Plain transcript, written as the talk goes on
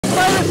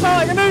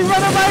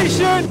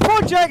renovation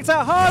project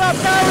at Harlap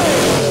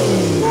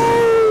Garage.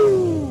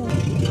 Woo!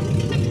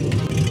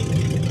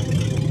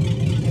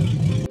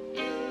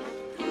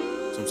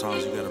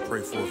 Sometimes you gotta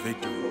pray for a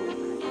victory.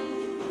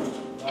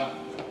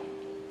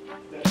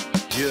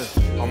 Yeah,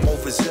 I'm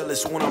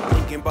overzealous when I'm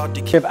thinking about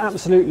the We have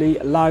absolutely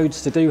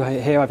loads to do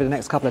here over the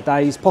next couple of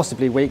days,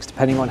 possibly weeks,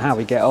 depending on how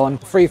we get on.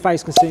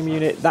 Three-phase consumer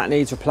unit, that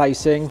needs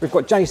replacing. We've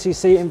got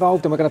JCC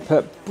involved and we're going to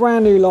put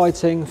brand new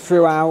lighting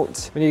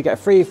throughout. We need to get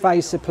a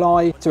three-phase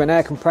supply to an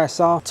air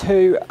compressor,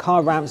 2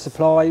 car ramp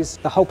supplies.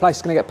 The whole place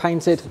is going to get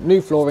painted, new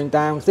flooring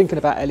down, thinking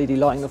about LED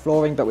lighting the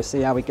flooring, but we'll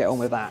see how we get on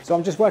with that. So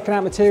I'm just working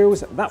out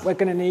materials that we're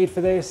going to need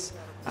for this,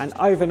 and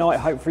overnight,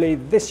 hopefully,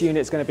 this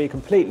unit's going to be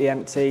completely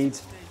emptied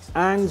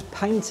and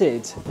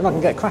painted. Then I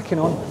can get cracking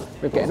on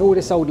with getting all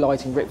this old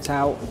lighting ripped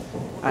out,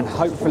 and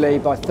hopefully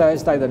by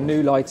Thursday the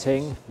new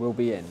lighting will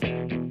be in.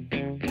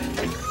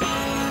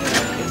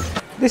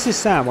 This is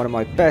Sam, one of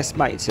my best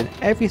mates, and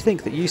everything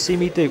that you see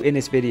me do in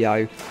this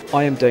video,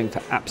 I am doing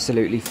for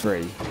absolutely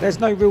free. There's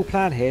no real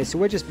plan here, so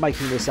we're just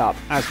making this up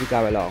as we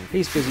go along.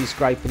 He's busy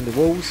scraping the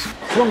walls.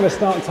 So I'm going to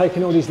start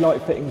taking all these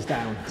light fittings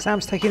down.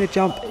 Sam's taking a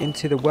jump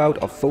into the world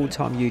of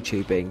full-time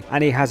YouTubing,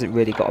 and he hasn't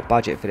really got a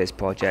budget for this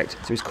project,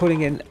 so he's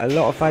calling in a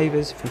lot of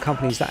favours from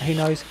companies that he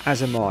knows,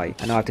 as am I.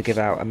 And I have to give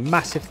out a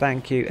massive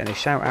thank you and a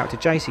shout out to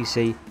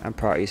JCC and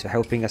Apprentice for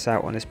helping us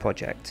out on this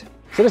project.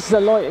 So this is a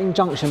lighting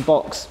junction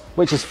box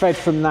which is fed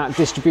from that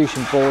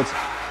distribution board,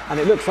 and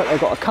it looks like they've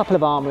got a couple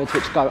of armouries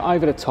which go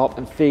over the top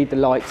and feed the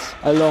lights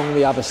along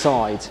the other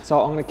side. So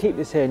I'm going to keep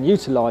this here and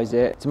utilise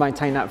it to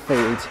maintain that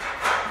feed,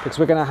 because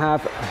we're going to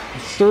have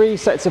 3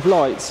 sets of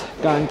lights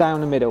going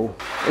down the middle.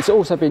 It's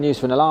also been used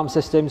for an alarm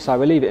system, so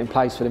we'll leave it in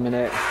place for the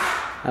minute.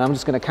 And I'm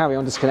just going to carry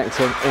on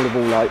disconnecting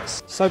all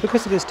lights. So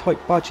because of this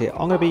tight budget,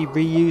 I'm going to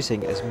be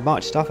reusing as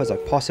much stuff as I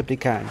possibly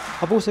can.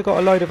 I've also got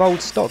a load of old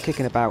stock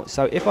kicking about,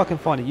 so if I can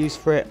find a use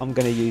for it, I'm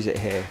going to use it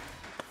here.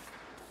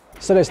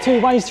 So there's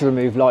 2 ways to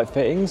remove light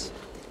fittings.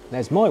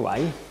 There's my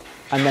way,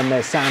 and then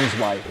there's Sam's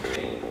way.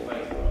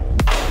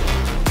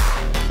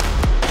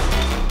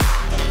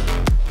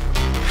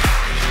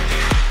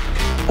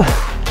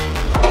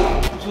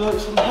 Would you like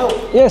some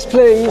help? Yes,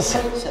 please.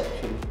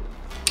 Section.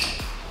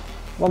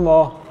 One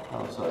more.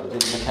 Oh, sorry, I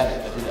did the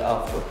mechanic, I did it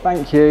after.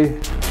 Thank you.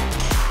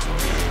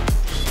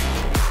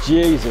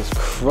 Jesus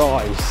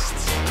Christ.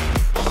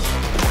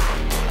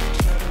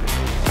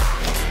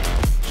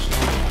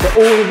 So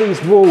all of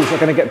these walls are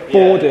going to get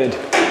boarded,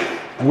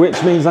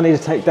 which means I need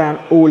to take down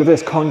all of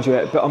this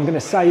conduit, but I'm going to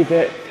save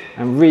it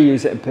and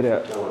reuse it and put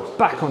it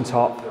back on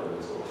top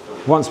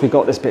once we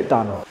got this bit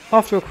done.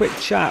 After a quick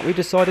chat, we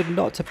decided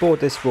not to board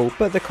this wall,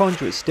 but the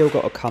conduit's still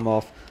got to come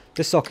off.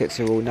 The sockets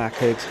are all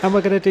knackered, and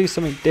we're going to do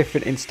something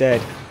different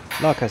instead.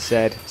 Like I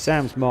said,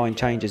 Sam's mind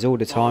changes all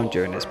the time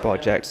during this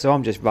project, so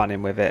I'm just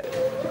running with it.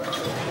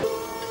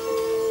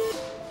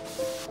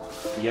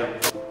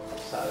 Yep.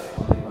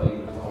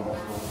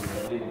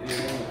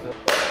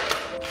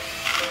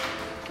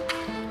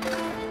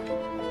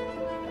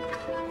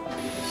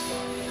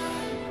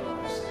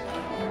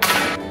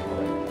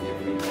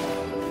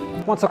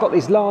 Once I've got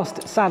these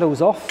last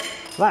saddles off,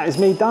 that is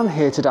me done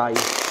here today.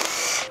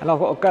 And I've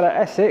got to go to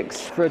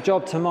Essex for a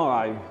job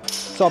tomorrow.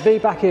 So I'll be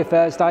back here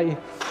Thursday,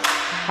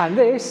 and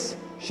this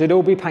should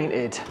all be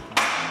painted.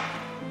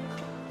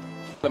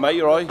 Hey, mate,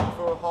 you alright?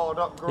 For a hard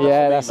up garage?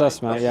 Yeah, that's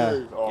us, mate, yeah.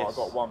 You? Oh, I've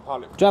got 1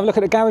 pallet. Do you have a look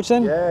at the garage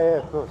then?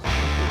 Yeah, of course.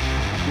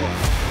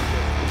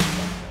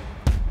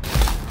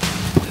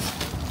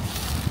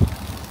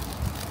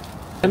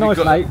 A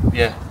knife, mate.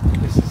 Yeah.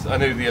 I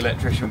knew the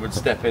electrician would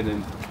step in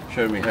and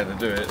show me how to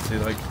do it. So,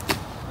 like,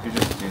 you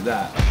just do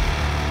that.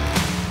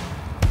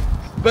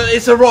 But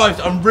it's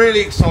arrived. I'm really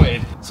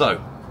excited.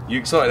 So, you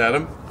excited,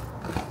 Adam?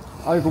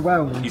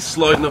 Overwhelmed. You're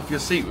sliding off your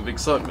seat with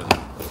excitement.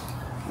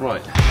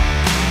 Right.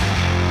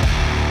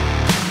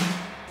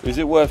 Is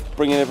it worth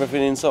bringing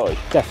everything inside?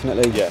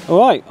 Definitely. Yeah. All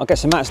right, I'll get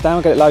some mats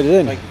down, get it loaded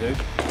in. Thank you, dude.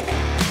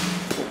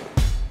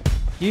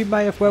 You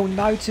may have well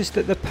noticed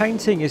that the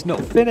painting is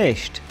not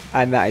finished,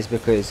 and that is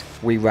because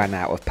we ran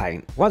out of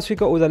paint. Once we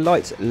got all the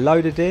lights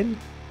loaded in,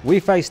 we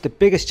faced the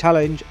biggest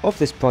challenge of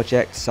this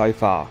project so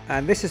far.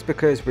 And this is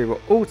because we were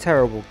all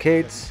terrible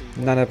kids.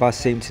 None of us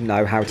seem to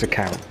know how to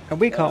count. And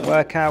we can't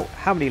work out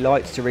how many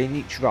lights are in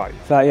each row.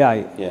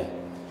 38. Yeah.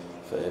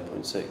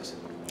 38.6.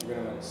 We're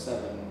going to make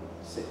 7,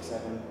 6,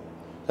 7.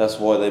 That's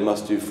why they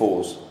must do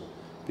 4s,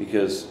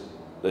 because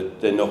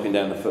they're knocking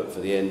down the foot for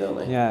the end, aren't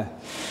they? Yeah.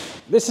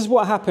 This is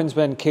what happens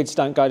when kids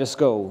don't go to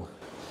school.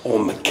 Or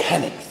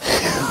mechanics.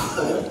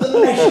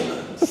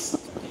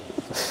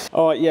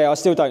 All right, yeah, I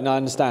still don't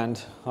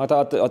understand. I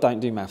don't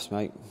do maths,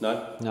 mate.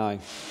 No? No.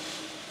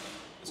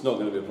 It's not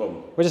going to be a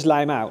problem. We'll just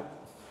lay them out.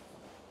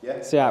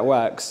 Yeah. See how it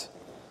works.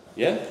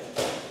 Yeah?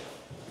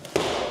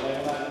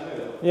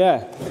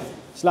 Yeah.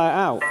 Just lay it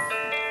out.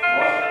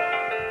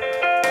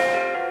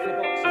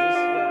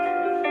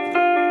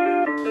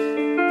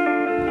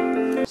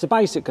 So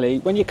basically,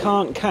 when you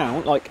can't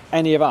count, like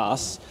any of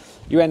us,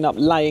 you end up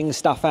laying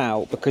stuff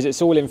out because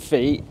it's all in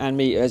feet and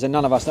meters and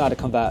none of us know how to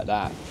convert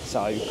that.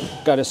 So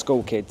go to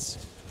school, kids.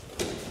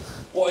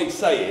 What he's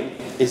saying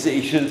is that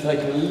he should have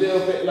taken a little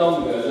bit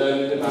longer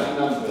learning about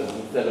numbers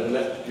instead of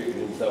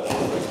electrocuting himself on a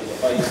regular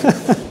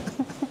basis.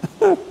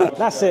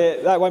 That's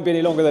it. That won't be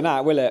any longer than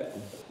that, will it?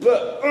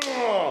 Look!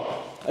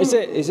 Is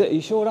it? Are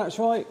you sure that's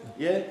right?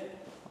 Yeah?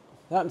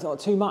 That's not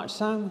too much,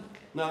 Sam?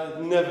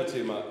 No, never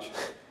too much.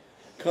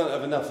 Can't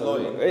have enough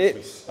lighting.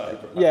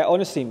 Yeah,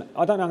 honestly,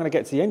 I don't know I'm going to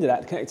get to the end of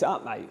that to connect it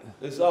up, mate.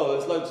 There's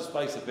loads of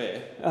space up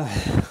here.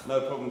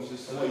 No problems,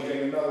 just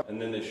and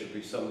then there should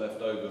be some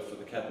left over for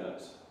the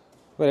cabinets.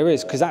 Well, there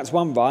is, because that's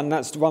one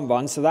run,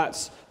 so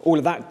that's all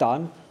of that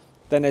done.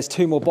 Then there's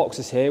 2 more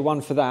boxes here,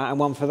 one for that and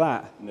one for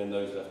that. And then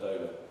those left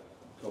over.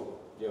 Cool.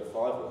 Yeah, 5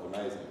 look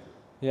amazing.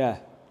 Yeah.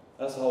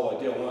 That's the whole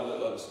idea. I might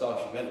look like the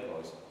Starship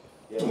Enterprise.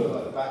 Yeah, look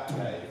like the back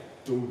cave.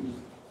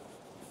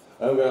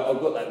 I've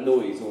got that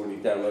noise already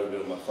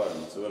downloaded on my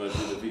phone, so when I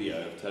do the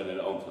video of turning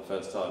it on for the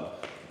first time,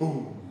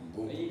 boom,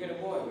 boom. Are you going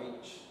to wire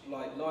each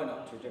line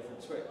up to a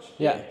different switch?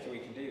 Yeah. So we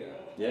can do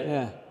that? Yeah?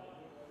 Yeah.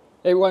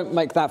 It won't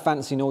make that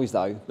fancy noise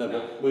though. No,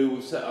 but we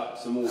will set up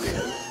some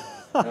audio.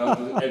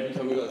 And every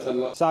time we've got to turn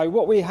the light. So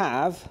what we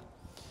have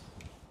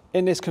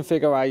in this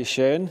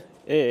configuration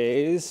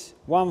is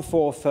 1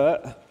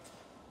 4-foot,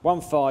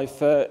 1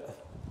 5-foot,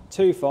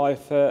 2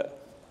 5-foot,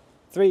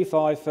 3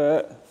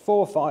 5-foot,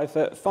 4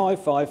 5-foot, 5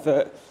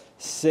 5-foot,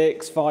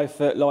 6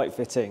 5-foot light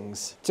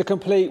fittings to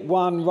complete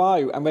one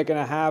row, and we're going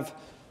to have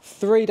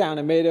 3 down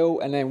the middle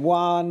and then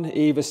 1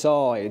 either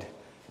side.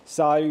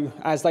 So,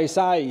 as they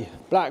say,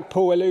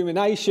 Blackpool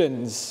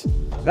illuminations.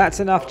 That's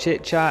enough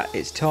chit chat.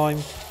 It's time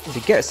to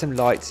get some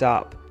lights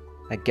up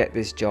and get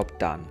this job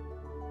done.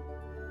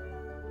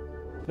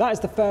 That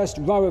is the first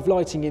row of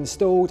lighting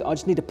installed. I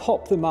just need to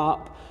pop them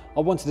up.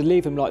 I wanted to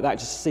leave them like that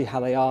just to see how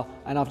they are,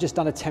 and I've just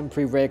done a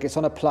temporary rig. It's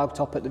on a plug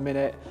top at the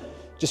minute.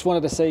 Just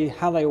wanted to see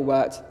how they all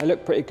worked. They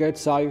look pretty good,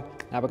 so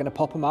now we're going to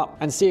pop them up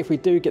and see if we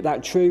do get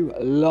that true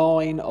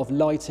line of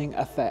lighting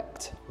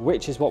effect,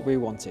 which is what we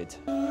wanted.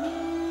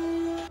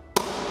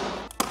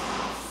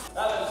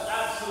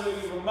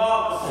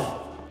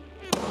 Remarkable.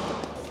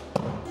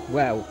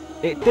 Well,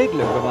 it did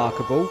look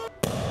remarkable.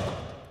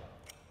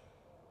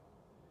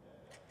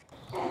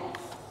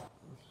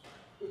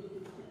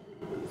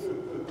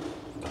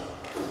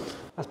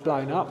 That's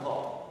blown up.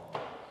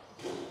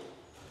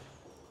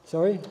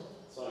 Sorry?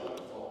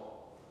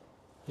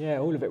 Yeah,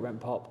 all of it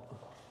went pop.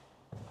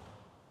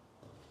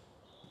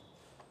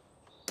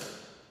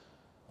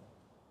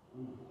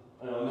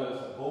 I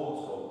noticed the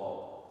board's gone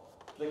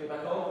pop. Flick it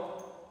back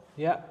on.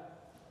 Yeah.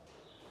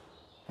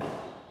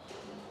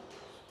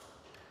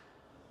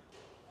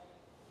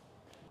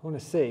 I want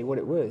to see what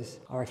it was.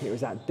 I reckon it was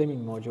that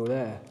dimming module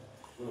there.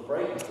 Well, the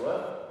brakes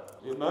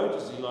work. The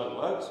emergency light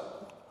works.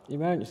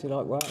 Emergency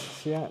light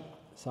works, yeah.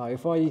 So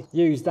if I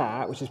use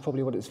that, which is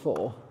probably what it's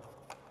for.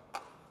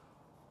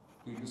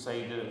 You can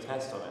say you did a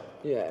test on it.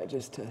 Yeah,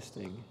 just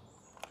testing.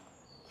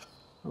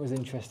 That was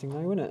interesting though,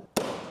 wasn't it?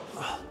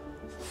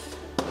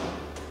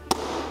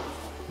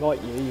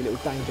 Like you little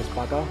dangerous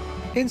bugger.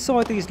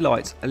 Inside these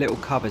lights are little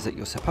covers that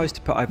you're supposed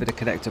to put over the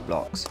connector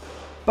blocks.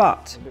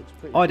 But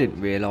I didn't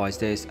realise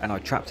this, and I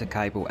trapped a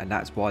cable, and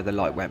that's why the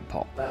light went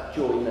pop. That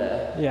joint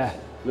there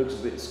looks a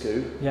bit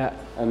skew. Yeah.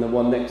 And the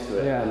one next to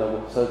it. Yeah.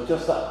 And so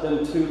just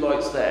them 2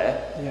 lights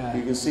there, yeah.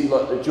 You can see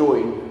like the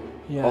join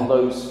on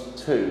those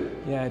 2.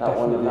 Yeah, that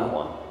one and that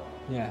one.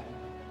 Yeah.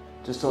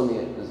 Just on the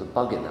end, there's a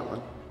bug in that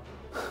one.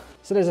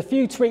 So there's a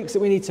few tweaks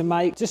that we need to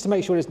make just to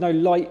make sure there's no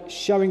light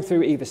showing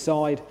through either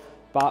side,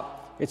 but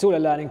it's all a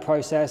learning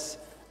process,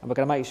 and we're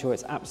going to make sure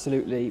it's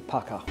absolutely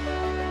pucker.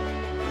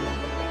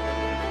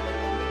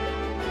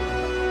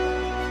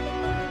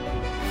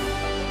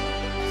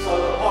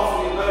 So apart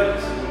from the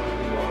emergency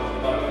working on at the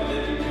moment,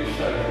 let me just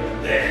show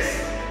you this.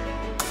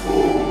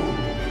 Ooh.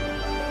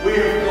 We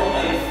have got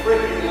a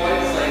freaking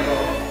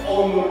lightsaber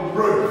on the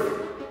roof.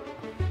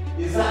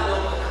 Is that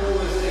not the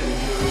coolest thing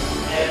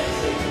you've ever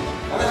seen?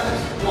 And that's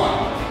just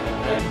one.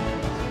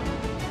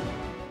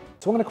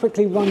 So I'm going to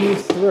quickly run you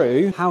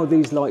through how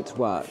these lights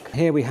work.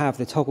 Here we have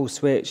the toggle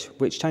switch,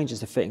 which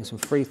changes the fittings from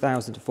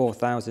 3000 to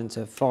 4000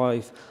 to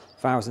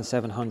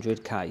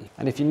 5700K.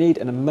 And if you need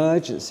an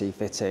emergency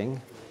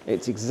fitting,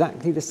 it's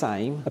exactly the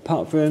same,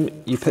 apart from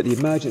you put the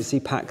emergency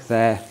pack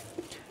there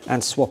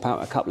and swap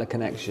out a couple of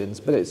connections,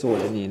 but it's all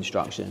in the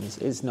instructions.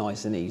 It's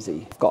nice and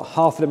easy. I've got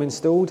half of them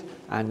installed,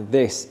 and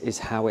this is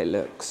how it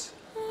looks.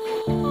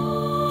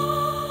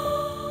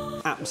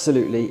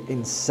 Absolutely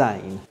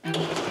insane.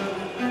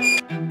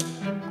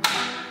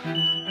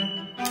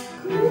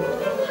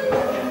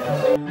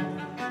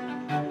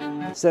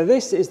 So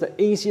this is the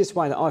easiest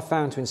way that I've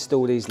found to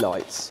install these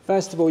lights.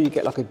 First of all, you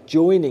get like a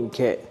joining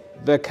kit.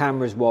 The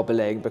camera's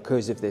wobbling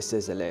because of this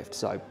scissor lift,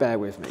 so bear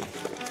with me.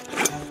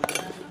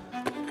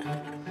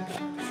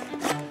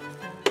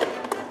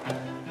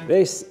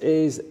 This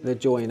is the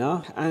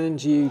joiner,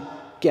 and you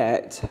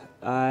get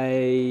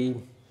a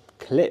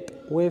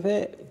clip with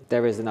it.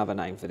 There is another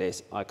name for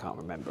this, I can't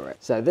remember it.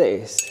 So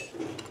this,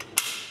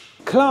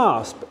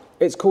 clasp,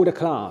 it's called a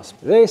clasp.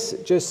 This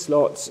just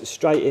slots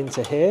straight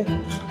into here.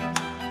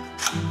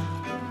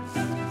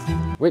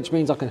 which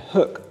means I can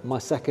hook my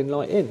second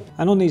light in.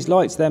 And on these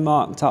lights, they're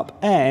marked up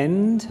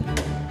end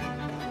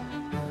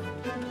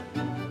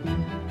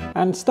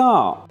and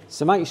start.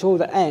 So make sure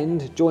the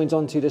end joins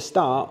onto the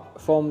start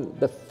from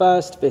the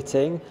first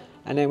fitting,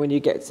 and then when you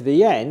get to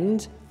the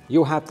end,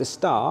 you'll have the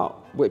start,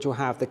 which will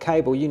have the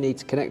cable you need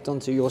to connect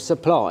onto your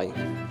supply.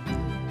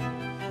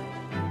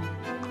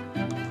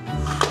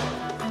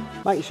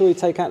 Make sure you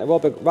take out the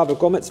rubber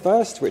grommets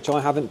first, which I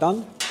haven't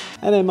done,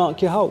 and then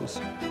mark your holes.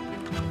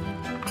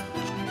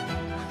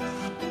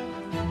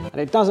 And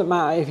it doesn't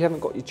matter if you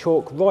haven't got your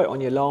chalk right on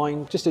your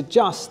line, just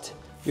adjust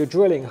your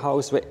drilling hole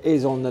so it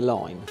is on the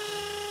line.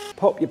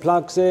 Pop your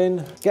plugs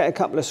in, get a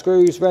couple of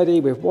screws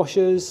ready with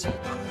washers.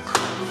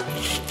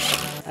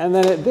 And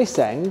then at this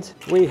end,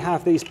 we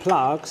have these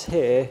plugs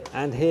here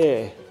and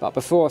here. But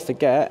before I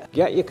forget,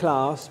 get your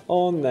clasp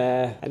on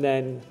there and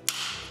then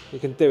you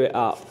can do it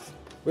up,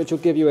 which will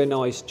give you a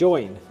nice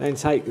join. Then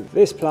take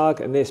this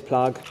plug and this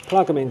plug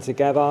them in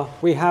together.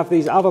 We have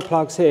these other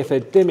plugs here for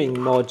dimming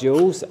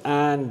modules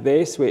and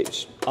this,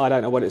 which I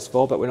don't know what it's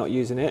for, but we're not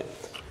using it.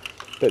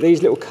 But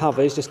these little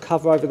covers, just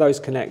cover over those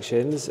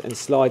connections and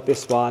slide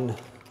this one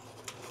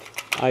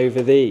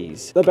over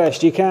these the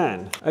best you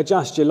can.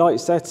 Adjust your light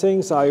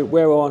setting, so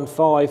we're on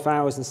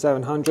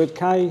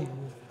 5700K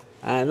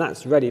and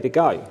that's ready to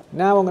go.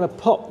 Now I'm going to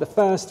pop the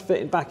first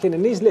fitting back in,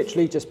 and these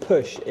literally just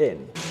push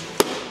in.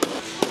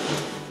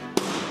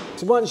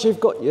 So once you've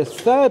got your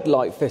third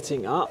light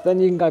fitting up, then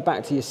you can go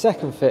back to your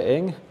second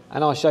fitting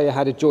and I'll show you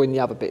how to join the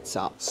other bits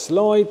up.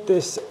 Slide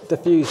this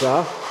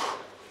diffuser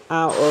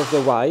out of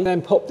the way,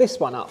 then pop this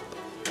one up.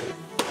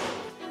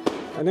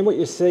 And then what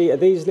you see are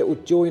these little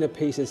joiner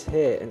pieces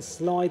here, and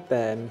slide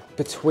them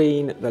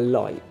between the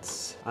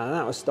lights. And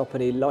that will stop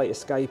any light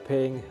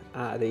escaping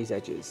out of these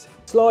edges.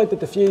 Slide the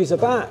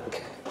diffuser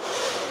back,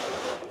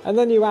 and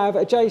then you have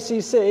a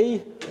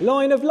JCC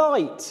line of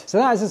light. So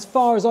that is as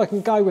far as I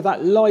can go with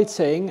that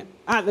lighting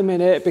at the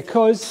minute,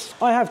 because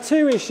I have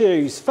two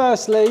issues.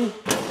 Firstly,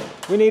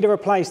 we need to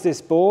replace this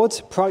board.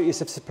 Proteus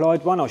have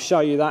supplied one, I'll show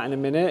you that in a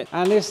minute.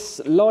 And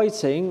this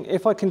lighting,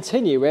 if I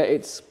continue it,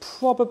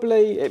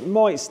 it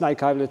might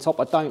snake over the top,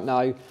 I don't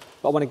know.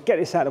 But I want to get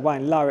this out of the way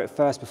and lower it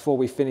first before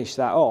we finish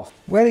that off.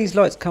 Where these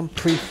lights come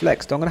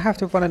pre-flexed, I'm going to have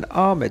to run an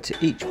armour to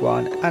each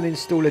one and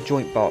install a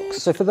joint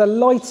box. So for the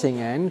lighting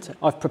end,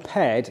 I've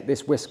prepared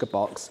this whisker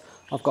box.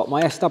 I've got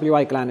my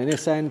SWA gland in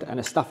this end and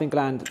a stuffing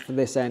gland for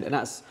this end, and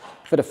that's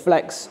for the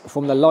flex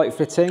from the light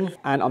fitting.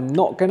 And I'm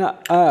not going to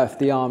earth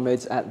the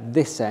armoured at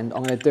this end,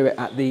 I'm going to do it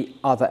at the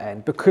other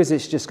end because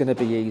it's just going to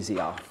be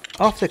easier.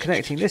 After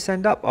connecting this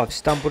end up, I've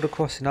stumbled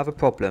across another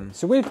problem.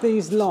 So with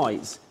these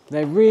lights,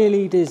 they're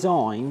really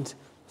designed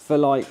for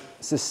like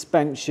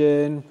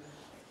suspension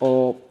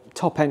or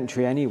top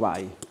entry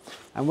anyway.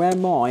 And where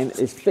mine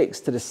is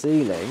fixed to the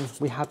ceiling,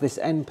 we have this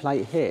end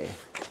plate here.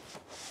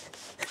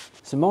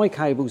 So my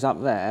cables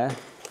up there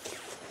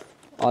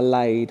are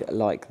laid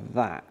like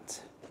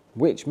that,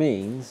 which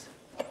means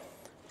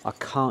I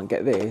can't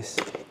get this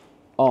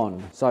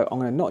on. So I'm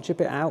going to notch a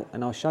bit out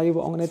and I'll show you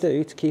what I'm going to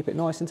do to keep it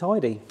nice and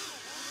tidy.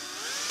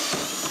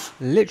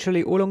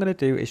 Literally all I'm going to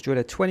do is drill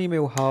a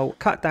 20mm hole,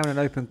 cut down an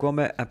open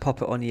grommet and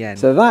pop it on the end.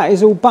 So that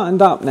is all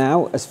buttoned up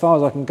now as far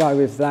as I can go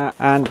with that.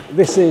 And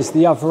this is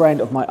the other end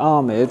of my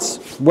armoured,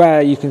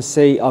 where you can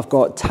see I've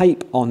got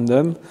tape on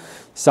them.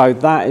 So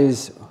that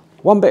is,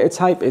 one bit of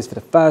tape is for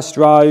the first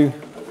row,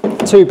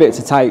 2 bits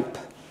of tape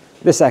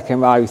the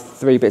second row,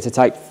 3 bits of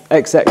tape,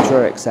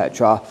 etc,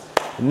 etc.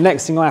 The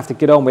next thing I have to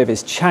get on with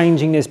is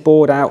changing this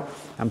board out,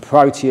 and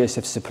Proteus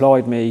have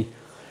supplied me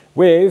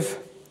with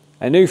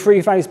a new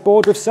 3-phase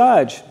board with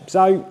surge.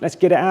 So let's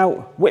get it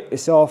out, whip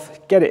this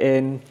off, get it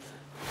in.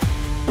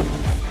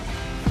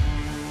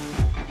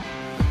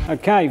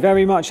 Okay,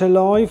 very much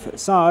alive.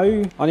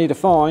 So I need to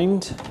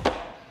find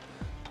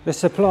the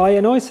supply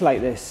and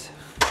isolate this.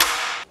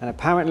 And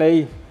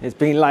apparently it's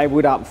been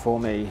labelled up for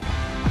me.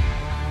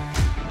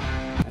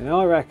 And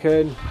I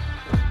reckon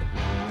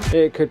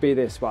it could be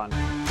this one.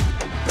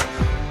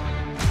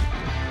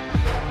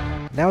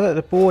 Now that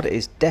the board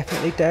is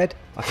definitely dead,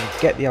 I can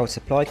get the old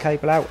supply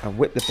cable out and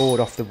whip the board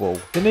off the wall.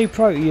 The new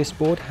Proteus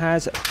board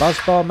has buzz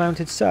bar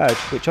mounted surge,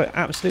 which I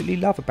absolutely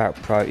love about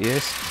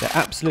Proteus. They're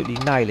absolutely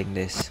nailing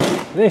this.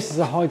 This is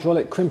a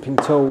hydraulic crimping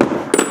tool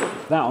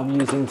that I'm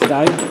using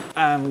today,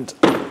 and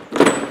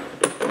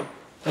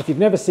if you've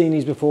never seen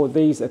these before,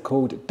 these are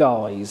called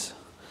dies.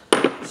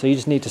 So you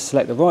just need to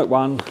select the right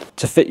one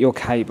to fit your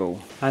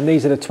cable. And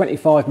these are the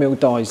 25mm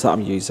dies that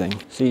I'm using.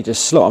 So you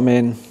just slot them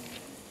in,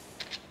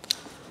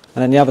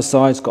 and then the other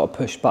side's got a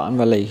push button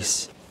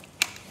release.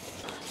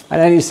 And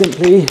then you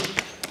simply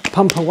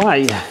pump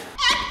away.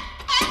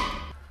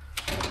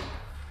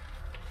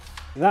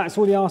 That's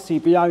all the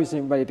RCBOs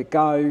in, ready to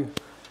go.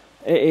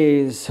 It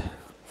is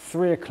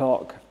 3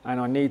 o'clock and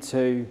I need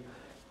to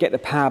get the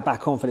power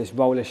back on for this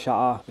roller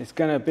shutter. It's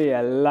going to be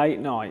a late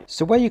night.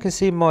 So where you can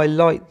see my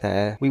light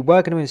there, we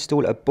were going to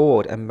install a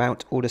board and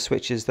mount all the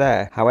switches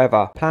there.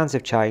 However, plans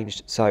have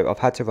changed, so I've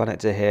had to run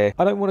it to here.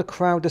 I don't want to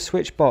crowd the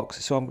switch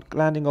box, so I'm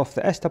landing off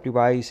the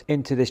SWAs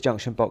into this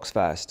junction box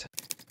first.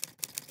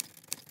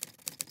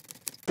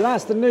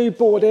 That's the new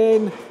board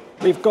in.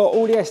 We've got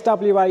all the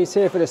SWAs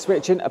here for the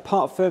switching,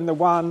 apart from the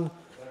one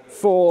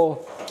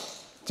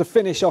to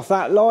finish off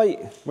that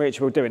light, which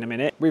we'll do in a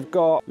minute. We've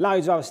got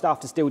loads of other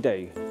stuff to still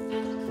do.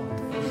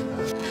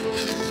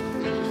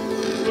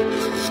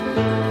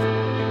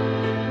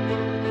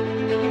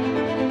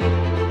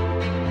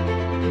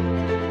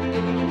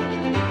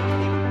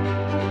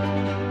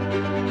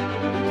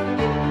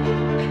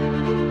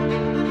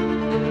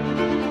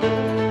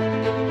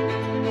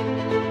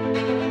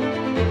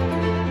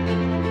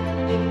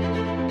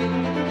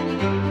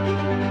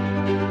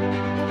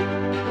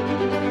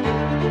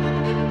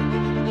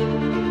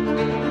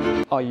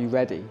 Are you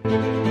ready?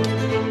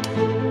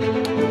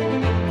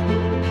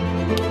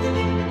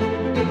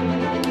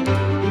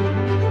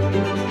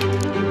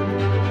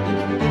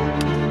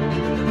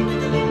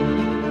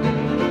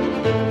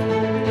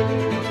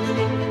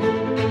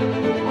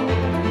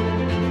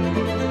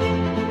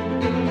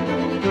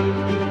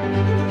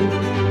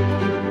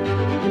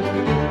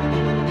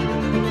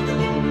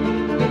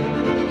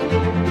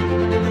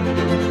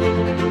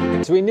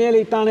 So we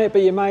nearly done it,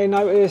 but you may have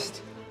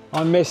noticed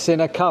I'm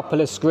missing a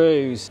couple of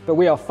screws, but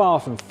we are far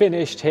from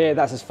finished here.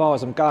 That's as far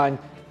as I'm going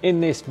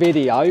in this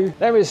video.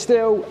 There is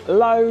still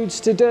loads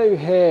to do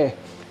here,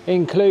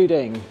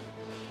 including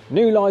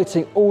new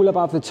lighting all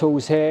above the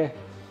tools here.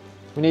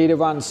 We need to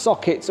run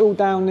sockets all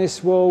down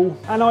this wall,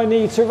 and I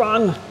need to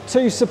run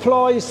 2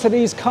 supplies to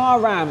these car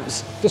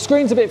ramps. The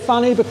screen's a bit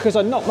funny because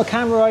I knocked my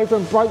camera over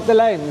and broke the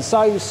lens,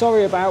 so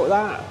sorry about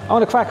that. I'm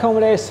gonna crack on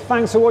with this.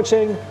 Thanks for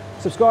watching.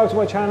 Subscribe to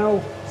my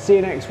channel. See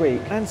you next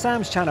week. And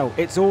Sam's channel,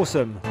 it's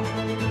awesome.